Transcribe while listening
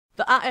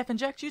The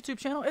iEffinJACS YouTube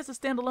channel is a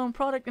standalone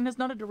product and is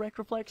not a direct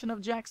reflection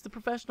of Jax the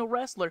professional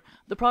wrestler.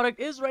 The product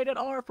is rated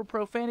R for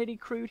profanity,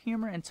 crude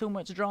humor, and too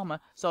much drama,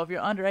 so if you're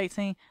under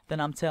 18, then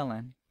I'm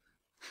telling.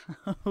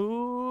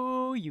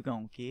 Ooh, you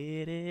gon'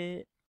 get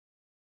it.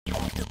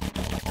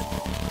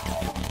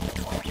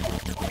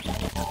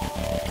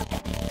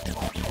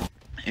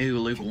 Ooh,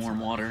 lukewarm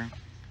water.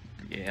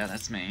 Yeah,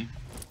 that's me.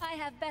 I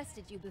have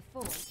bested you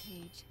before,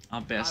 Cage.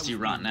 I'll best you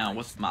right now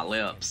with my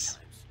lips.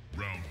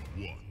 Round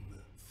 1,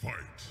 fight.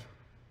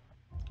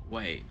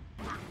 Wait.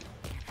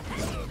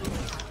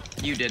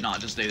 You did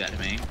not just do that to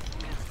me.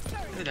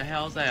 Who the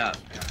hell is that?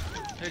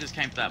 Who just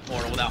came to that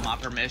portal without my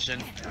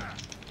permission?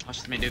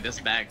 Watch me do this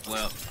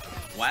backflip.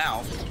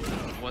 Wow.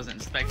 Wasn't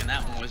expecting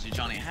that one, was you,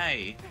 Johnny?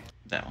 Hey.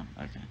 That one.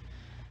 Okay.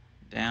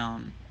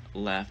 Down,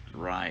 left,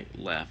 right,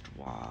 left,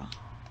 Y.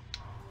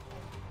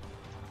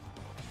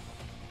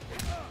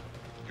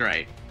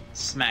 Great.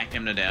 Smacked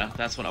him to death.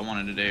 That's what I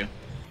wanted to do.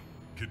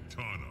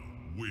 Kitana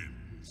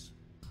wins.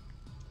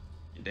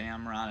 You're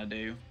damn right I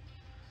do.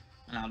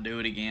 And I'll do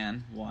it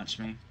again. Watch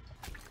me.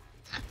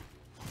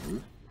 2v1,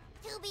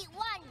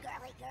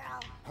 girly girl.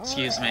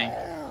 Excuse me.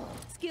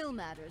 Skill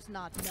matters,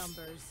 not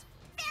numbers.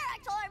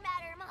 Territory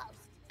matter most.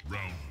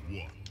 Round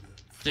 1.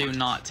 Do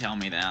not tell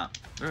me that.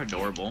 They're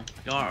adorable.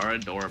 Y'all are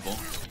adorable.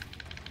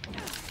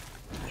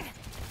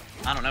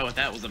 I don't know what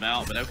that was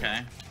about, but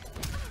okay.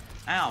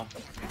 Ow.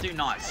 Do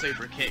not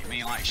super kick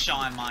me like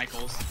Shawn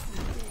Michaels.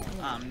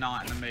 I'm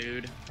not in the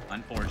mood,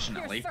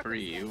 unfortunately, for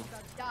you.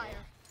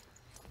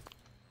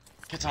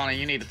 Kitana,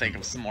 you need to think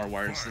of some more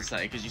words to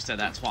say, because you said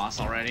that twice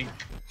already.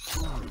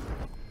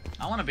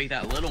 I want to beat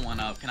that little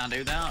one up. Can I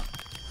do that?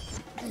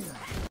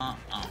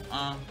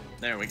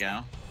 There we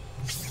go.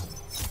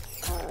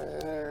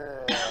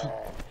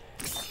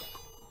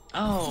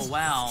 Oh,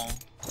 wow.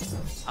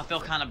 I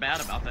feel kind of bad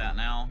about that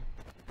now.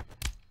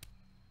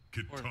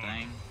 Poor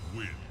thing.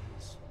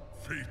 Wins.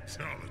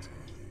 Fatality.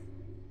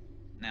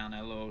 Now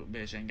that little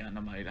bitch ain't got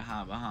nobody to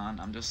hide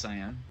behind. I'm just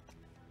saying.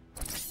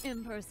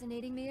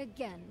 Impersonating me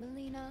again,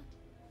 Melina?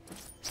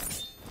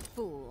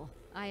 Fool,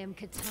 I am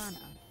Kitana.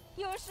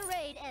 Your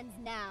charade ends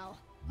now.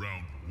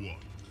 Round 1.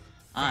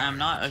 I am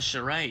not a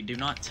charade. Do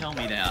not tell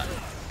me that.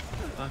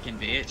 Fucking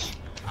bitch.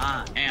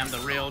 I am the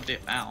real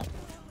Ow.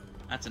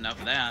 That's enough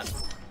of that.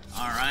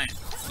 Alright.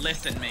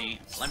 Listen me.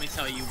 Let me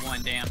tell you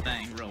one damn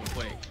thing real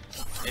quick.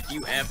 If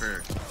you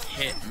ever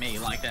hit me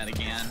like that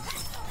again,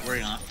 we're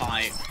gonna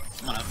fight.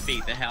 I'm gonna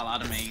beat the hell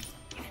out of me.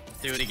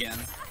 Do it again.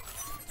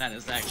 That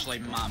is actually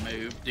my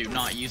move. Do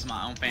not use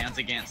my own fans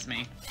against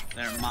me.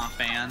 They're my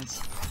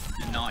fans,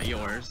 and not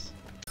yours.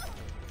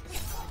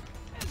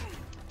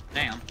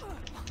 Damn.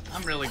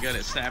 I'm really good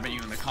at stabbing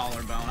you in the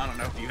collarbone. I don't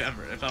know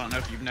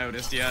if you've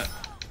noticed yet.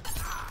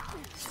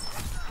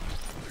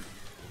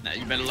 Now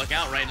you better look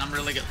out, Raiden. I'm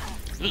really good.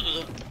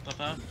 The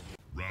fuck?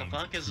 The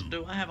fuck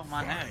do I have on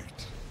my neck?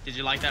 Did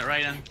you like that,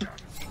 Raiden?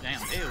 Damn,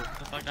 ew.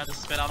 The fuck I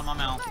just spit out of my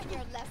mouth?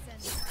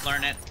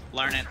 Learn it,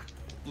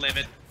 live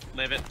it,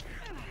 live it.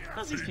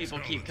 Because these people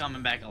keep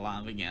coming back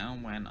alive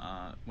again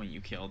when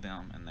you kill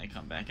them and they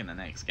come back in the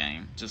next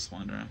game. Just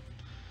wondering.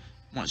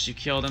 Once you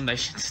kill them, they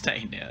should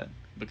stay dead.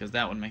 Because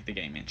that would make the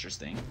game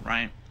interesting,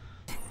 right?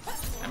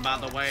 And by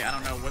the way, I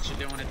don't know what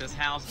you're doing at this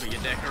house, but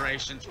your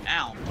decorations,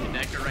 ow, your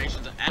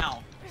decorations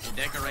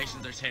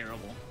are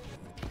terrible.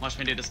 Watch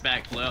me do this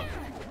backflip.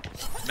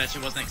 Bet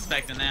you wasn't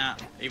expecting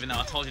that, even though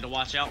I told you to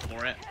watch out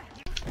for it.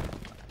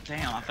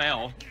 Damn, I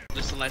fell.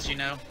 Just to let you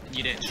know,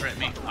 you didn't trip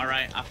me.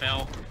 Alright, I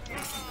fell.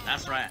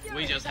 That's right,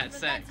 we just had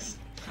sex.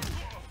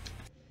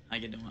 How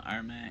you doing,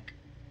 Ermac?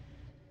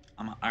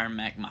 I'm gonna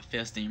Ermac my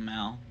fist in your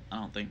mouth. I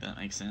don't think that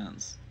makes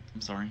sense.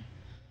 I'm sorry.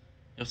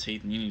 Your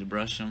teeth, you need to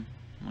brush them.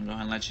 I'm gonna go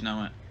ahead and let you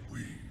know it.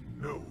 We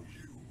know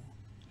you.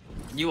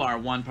 You are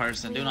one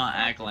person. Do not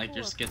act like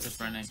you're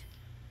schizophrenic.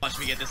 Watch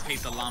me get this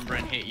piece of lumber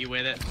and hit you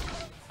with it.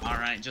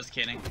 Alright, just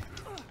kidding.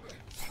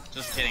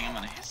 Just kidding. I'm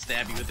gonna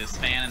stab you with this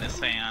fan and this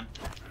fan.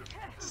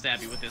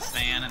 Stab you with this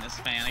fan and this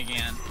fan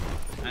again.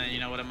 And then you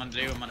know what I'm gonna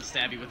do? I'm gonna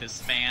stab you with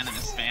this fan and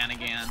this fan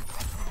again.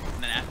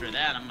 And then after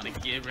that, I'm gonna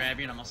grab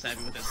you and I'm gonna stab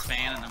you with this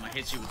fan and I'm gonna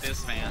hit you with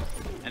this fan.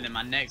 And then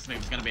my next move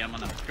is gonna be I'm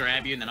gonna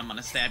grab you and then I'm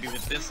gonna stab you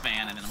with this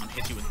fan and then I'm gonna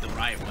hit you with the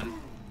right one.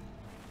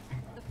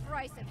 The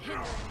price of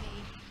hindering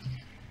me.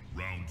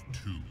 Round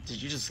 2.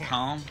 Did you just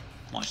come?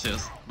 Watch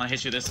this. I'm gonna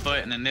hit you with this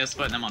foot and then this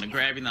foot and I'm gonna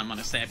grab you and then I'm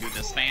gonna stab you with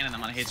this fan and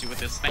I'm gonna hit you with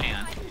this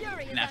fan.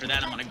 And after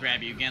that I'm gonna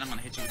grab you again, I'm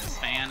gonna hit you with this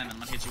fan and then I'm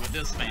gonna hit you with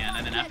this fan.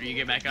 And then after you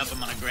get back up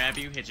I'm gonna grab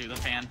you, hit you with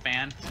a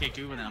fan, kick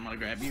you, and then I'm gonna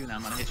grab you and then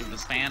I'm gonna hit you with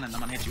this fan and then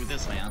I'm gonna hit you with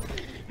this fan.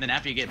 And then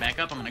after you get back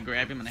up I'm gonna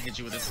grab you, I'm gonna hit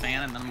you with this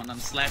fan and then I'm gonna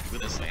slap you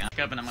with this fan.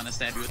 Up and I'm gonna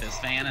stab you with this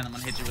fan and I'm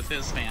gonna hit you with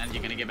this fan.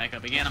 You're gonna get back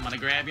up again, I'm gonna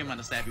grab you, I'm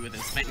gonna stab you with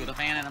this fan with a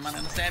fan and I'm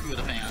gonna stab you with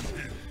a fan.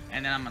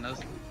 And then I'm gonna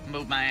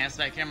move my ass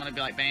back here, I'm gonna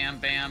be like bam,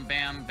 bam,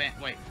 bam, bam,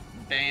 wait.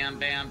 Bam,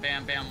 bam,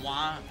 bam, bam,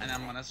 wah, and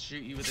then I'm gonna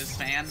shoot you with this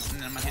fan, and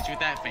then I'm gonna hit you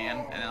with that fan,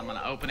 and then I'm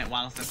gonna open it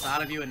while it's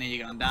inside of you, and then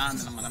you're gonna die, and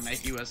then I'm gonna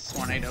make you a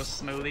tornado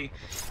smoothie,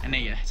 and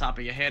then your top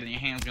of your head and your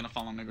hand's gonna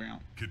fall on the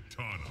ground.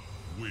 Kitana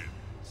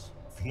wins.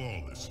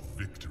 Flawless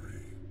victory.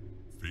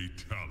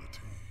 Fatality.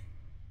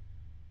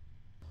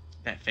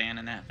 That fan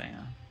and that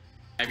fan.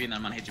 Stab you, and then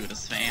I'm gonna hit you with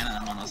this fan, and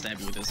I'm gonna stab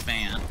you with this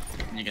fan.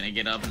 And you're gonna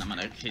get up, and I'm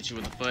gonna hit you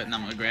with a foot, and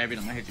I'm gonna grab you,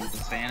 and I'm gonna hit you with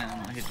this fan, and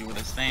I'm gonna hit you with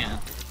this fan.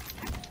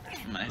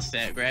 I'm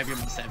gonna grab you, I'm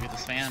gonna stab you with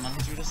this fan, I'm gonna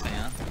hit you with this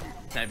fan.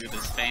 Stab you with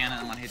this fan,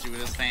 and I'm gonna hit you with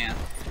this fan.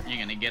 You're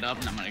gonna get up,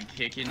 and I'm gonna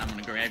kick you, and I'm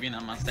gonna grab you, and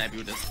I'm gonna stab you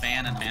with this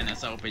fan, and the fan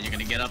is open. You're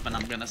gonna get up, and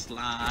I'm gonna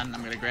slide, and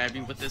I'm gonna grab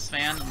you with this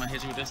fan, I'm gonna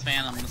hit you with this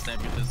fan, I'm gonna stab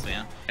you with this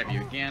fan. Grab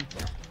you again.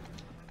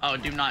 Oh,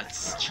 do not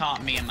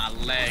chop me in my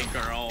leg,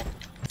 girl.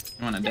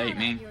 You wanna date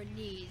me?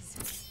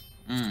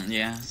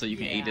 Yeah, so you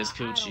can eat this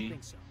coochie.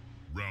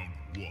 Round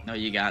 1. No,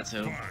 you got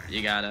to.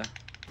 You gotta.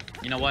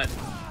 You know what?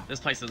 This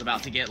place is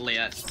about to get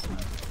lit.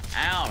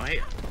 Ow!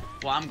 Hey.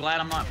 Well, I'm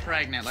glad I'm not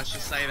pregnant. Let's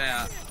just say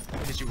that.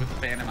 Hit you with the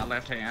fan in my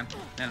left hand.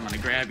 Then I'm gonna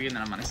grab you, and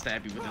then I'm gonna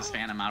stab you with this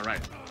fan in my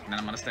right. And then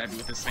I'm gonna stab you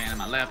with this fan in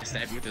my left.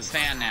 Stab you with this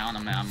fan now, and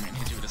I'm gonna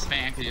hit you with this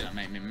fan because you don't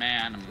make me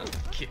mad. I'm gonna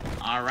kick.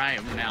 All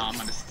right, now I'm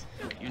gonna.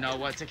 You know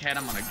what, Takeda?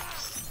 I'm gonna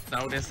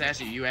throw this at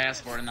you. You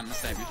asked for it, and I'm gonna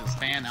stab you with this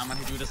fan. Now I'm gonna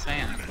hit you with this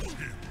fan.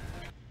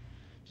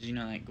 Did you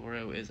know that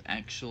Goro is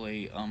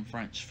actually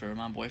French for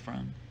my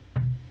boyfriend?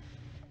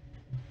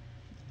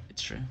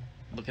 It's true.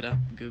 Look it up.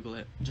 Google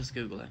it. Just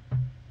Google it.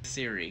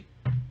 Siri.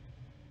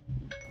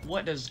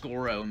 What does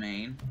Goro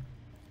mean?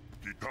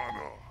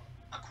 Kitana.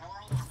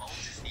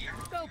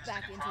 Go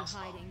back into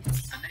hiding.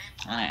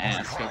 I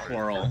asked a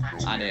quarrel.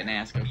 I didn't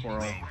ask a quarrel.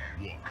 Round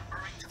 1.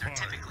 They're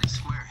typically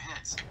square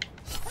heads. Do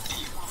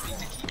you want me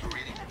to keep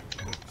reading?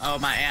 Oh,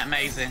 my Aunt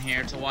May's in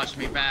here to watch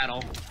me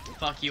battle.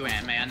 Fuck you,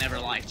 Aunt May. I never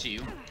liked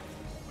you.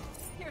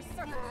 Your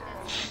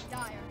circumstances are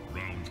dire.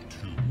 Round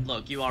 2.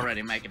 Look, you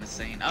already making a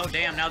scene. Oh,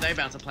 damn, now they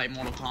about to play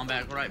Mortal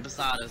Kombat right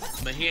beside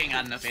us. But he ain't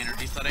got enough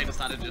energy, so they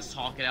decided to just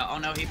talk it out. Oh,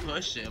 no, he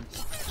pushed him.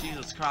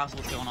 Jesus Christ,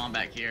 what's going on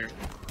back here?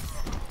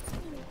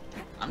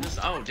 I'm just,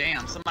 oh,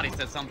 damn, somebody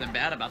said something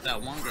bad about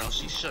that one girl.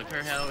 She shook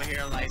her head over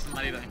here like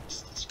somebody like,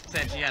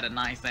 said she had a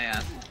nice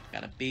ass.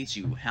 Gotta beat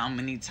you. How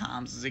many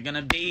times is it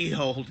gonna be,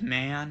 old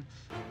man?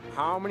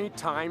 How many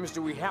times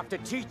do we have to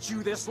teach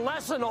you this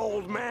lesson,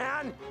 old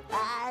man?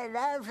 I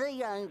love the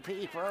young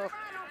people.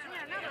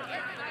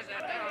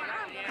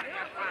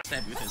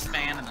 Stab you with this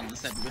fan, and I'm gonna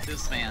stab you with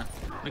this fan.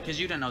 Because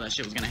you didn't know that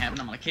shit was gonna happen,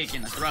 I'm gonna kick you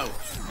in the throat.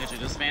 Hit you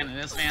with this fan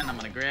and this fan, I'm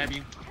gonna grab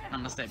you. I'm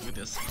gonna stab you with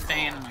this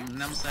fan, and I'm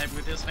gonna stab you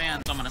with this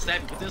fan. So I'm gonna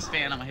stab you with this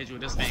fan, I'm gonna hit you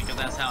with this fan, because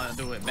that's how I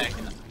do it back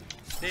in the...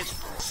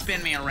 Bitch,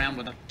 spin me around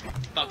with a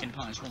fucking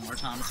punch one more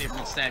time and see if I'm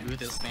gonna stab you with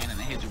this fan and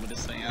then hit you with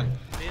this fan.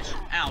 Bitch,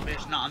 ow,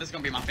 bitch, nah, this is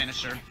gonna be my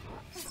finisher.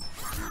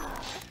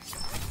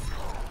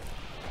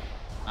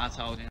 I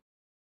told you.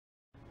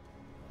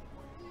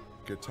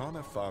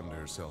 Kitana found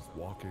herself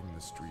walking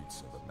the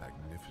streets of a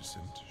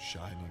magnificent,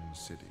 shining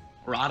city.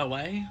 Right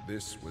away?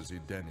 This was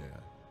Edenia,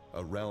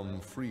 a realm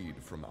freed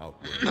from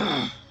outbreak,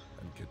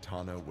 and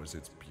Kitana was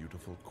its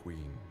beautiful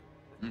queen.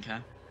 Okay.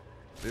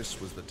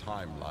 This was the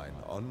timeline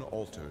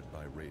unaltered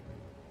by Raiden.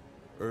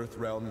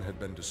 Earthrealm had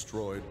been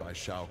destroyed by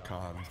Shao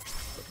Kahn,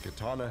 but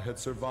Kitana had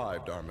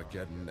survived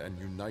Armageddon and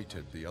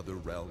united the other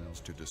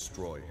realms to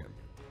destroy him.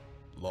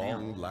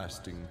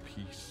 Long-lasting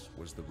peace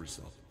was the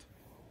result.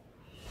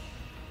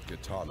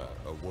 Kitana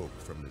awoke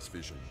from this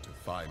vision to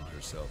find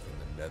herself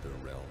in the Nether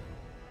Realm.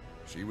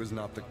 She was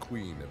not the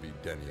queen of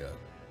Edenia,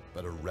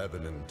 but a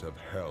revenant of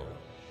hell,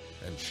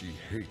 and she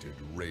hated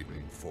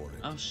Raiden for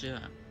it. Oh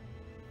shit.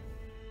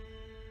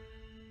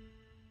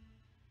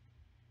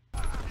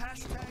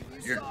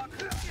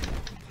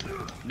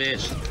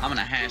 Bitch, I'm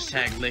gonna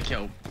hashtag lick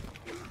your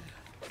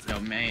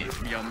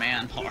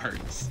man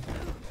parts.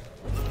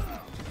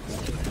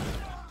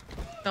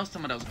 Throw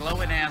some of those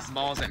glowing ass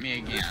balls at me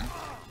again.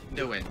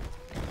 Do it.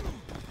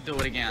 Do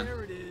it again.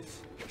 There it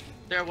is.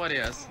 There what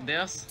is?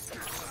 This?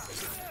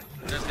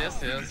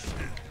 This is.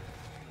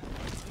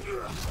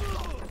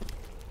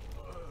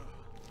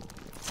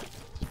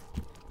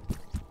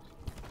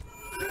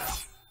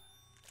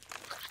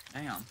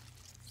 Damn.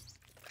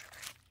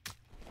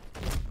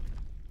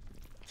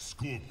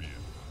 Scorpion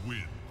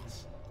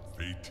wins.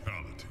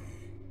 Fatality.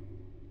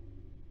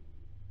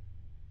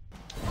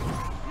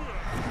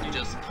 You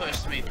just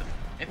pushed me.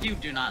 If you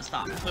do not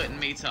stop putting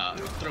me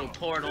through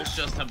portals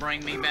just to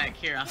bring me back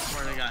here, I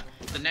swear to God,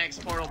 the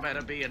next portal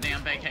better be a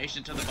damn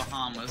vacation to the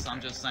Bahamas. I'm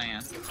just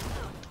saying.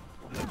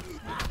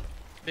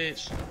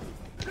 Bitch.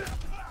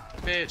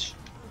 Bitch.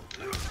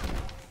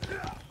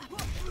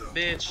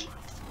 Bitch.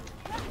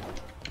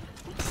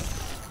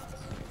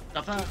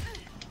 The fuck?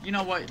 You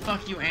know what?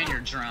 Fuck you and your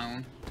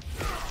drone.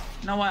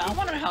 You know what? I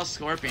wonder how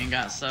Scorpion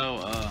got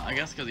so, I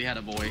guess because he had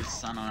a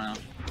voice. I don't know.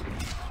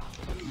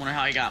 I wonder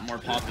how he got more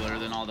popular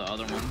than all the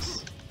other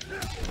ones.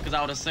 Because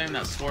I would assume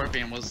that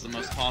Scorpion was the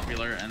most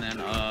popular, and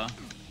then,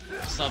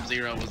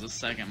 Sub-Zero was the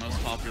second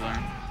most popular.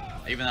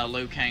 Even though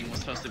Liu Kang was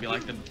supposed to be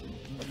like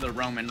the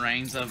Roman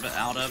Reigns of it,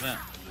 out of it.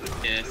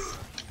 This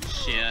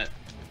shit.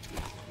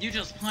 You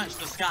just punched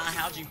the sky.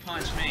 How'd you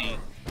punch me?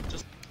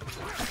 Just.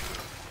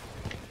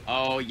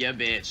 Oh, yeah,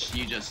 bitch.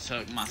 You just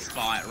took my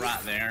spot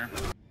right there.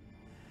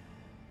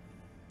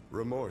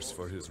 Remorse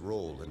for his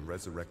role in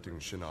resurrecting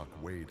Shinnok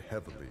weighed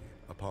heavily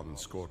upon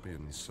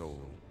Scorpion's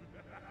soul.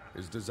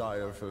 His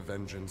desire for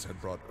vengeance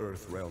had brought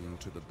Earthrealm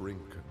to the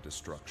brink of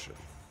destruction.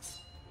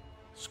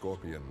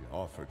 Scorpion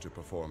offered to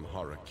perform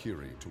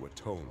harakiri to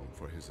atone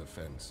for his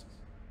offense.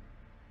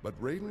 But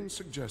Raiden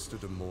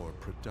suggested a more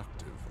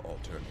productive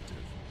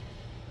alternative.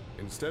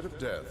 Instead of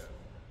death,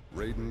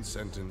 Raiden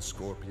sentenced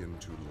Scorpion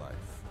to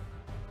life.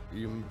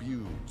 He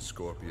imbued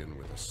Scorpion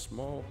with a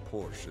small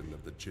portion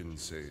of the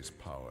Jinsei's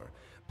power,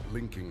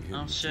 linking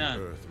him to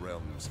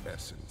Earthrealm's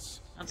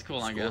essence. That's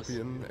cool, I guess.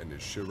 Scorpion and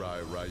his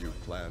Shirai Ryu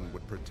clan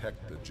would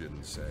protect the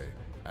Jinsei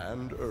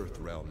and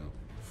Earthrealm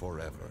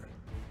forever.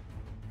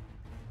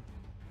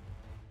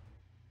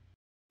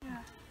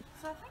 Yeah,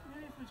 so I think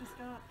maybe if we just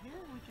go up here,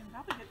 we can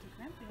probably get to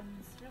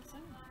Corinthians real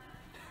soon.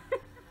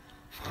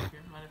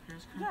 Right up here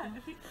is Yeah,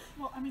 if we,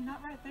 well, I mean,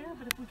 not right there,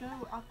 but if we go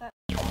out that...